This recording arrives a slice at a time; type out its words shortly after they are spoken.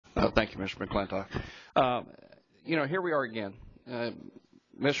Thank you, Mr. McClintock. Here we are again.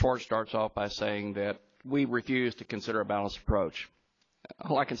 Ms. Schwartz starts off by saying that we refuse to consider a balanced approach.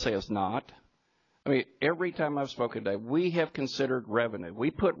 All I can say is not. I mean, every time I've spoken today, we have considered revenue. We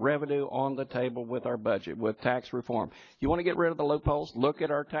put revenue on the table with our budget, with tax reform. You want to get rid of the loopholes? Look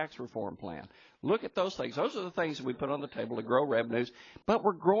at our tax reform plan. Look at those things. Those are the things that we put on the table to grow revenues, but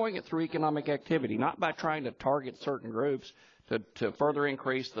we're growing it through economic activity, not by trying to target certain groups to further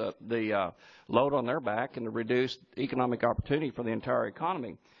increase the load on their back and to reduce economic opportunity for the entire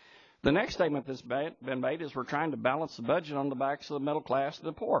economy. The next statement that's been made is we're trying to balance the budget on the backs of the middle class and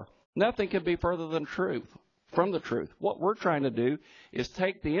the poor. Nothing could be further from the truth. What we're trying to do is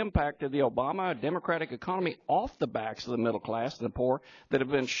take the impact of the Obama Democratic economy off the backs of the middle class and the poor that have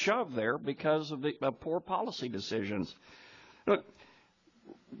been shoved there because of poor policy decisions. Look,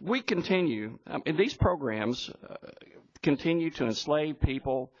 we continue, these programs continue to enslave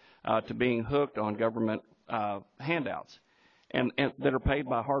people to being hooked on government handouts and that are paid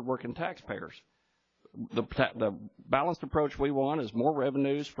by hardworking taxpayers. The balanced approach we want is more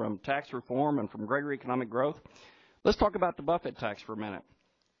revenues from tax reform and from greater economic growth. Let's talk about the Buffett tax for a minute.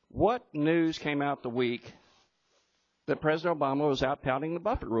 What news came out the week that President Obama was out touting the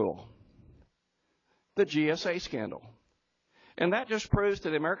Buffett rule? The GSA scandal. And that just proves to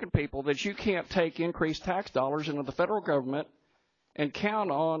the American people that you can't take increased tax dollars into the federal government and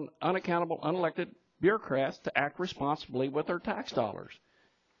count on unaccountable, unelected bureaucrats to act responsibly with their tax dollars.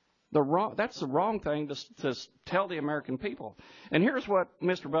 That's the wrong thing to tell the American people. And here's what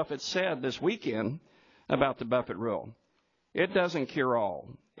Mr. Buffett said this weekend about the Buffett rule. It doesn't cure all.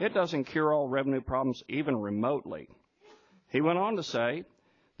 It doesn't cure all revenue problems even remotely. He went on to say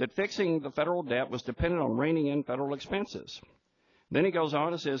that fixing the federal debt was dependent on reining in federal expenses. Then he goes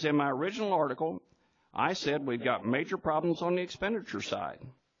on and says, in my original article, I said we've got major problems on the expenditure side.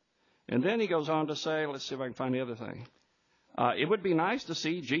 And then he goes on to say, let's see if I can find the other thing. It would be nice to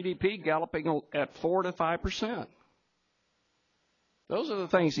see GDP galloping at 4 to 5%. Those are the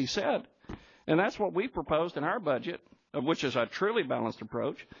things he said. And that's what we proposed in our budget, which is a truly balanced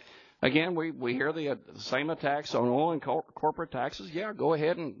approach. Again, we hear the same attacks on oil and corporate taxes. Yeah, go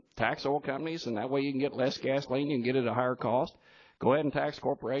ahead and tax oil companies, and that way you can get less gasoline. You can get it at a higher cost. Go ahead and tax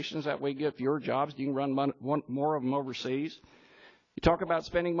corporations. That way you get fewer jobs. You can run more of them overseas. You talk about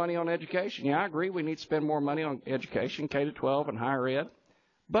spending money on education. Yeah, I agree we need to spend more money on education, K-12 and higher ed.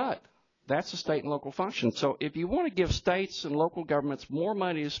 But that's a state and local function. So if you want to give states and local governments more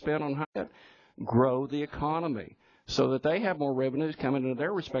money to spend on higher ed, grow the economy so that they have more revenues coming into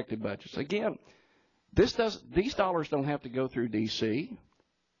their respective budgets. Again, these dollars don't have to go through D.C.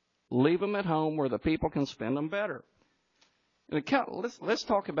 Leave them at home where the people can spend them better. Let's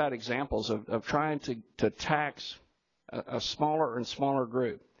talk about examples of trying to tax a smaller and smaller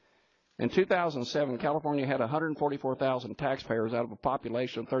group. In 2007, California had 144,000 taxpayers out of a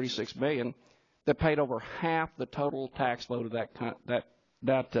population of 36 million that paid over half the total tax load of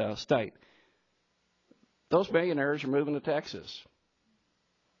that state. Those millionaires are moving to Texas.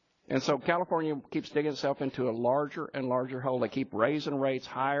 And so California keeps digging itself into a larger and larger hole. They keep raising rates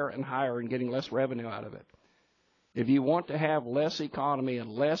higher and higher and getting less revenue out of it. If you want to have less economy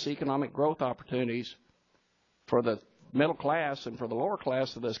and less economic growth opportunities for the middle class and for the lower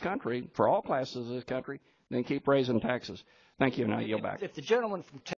class of this country, for all classes of this country, then keep raising taxes. Thank you, and I yield back. If the gentleman from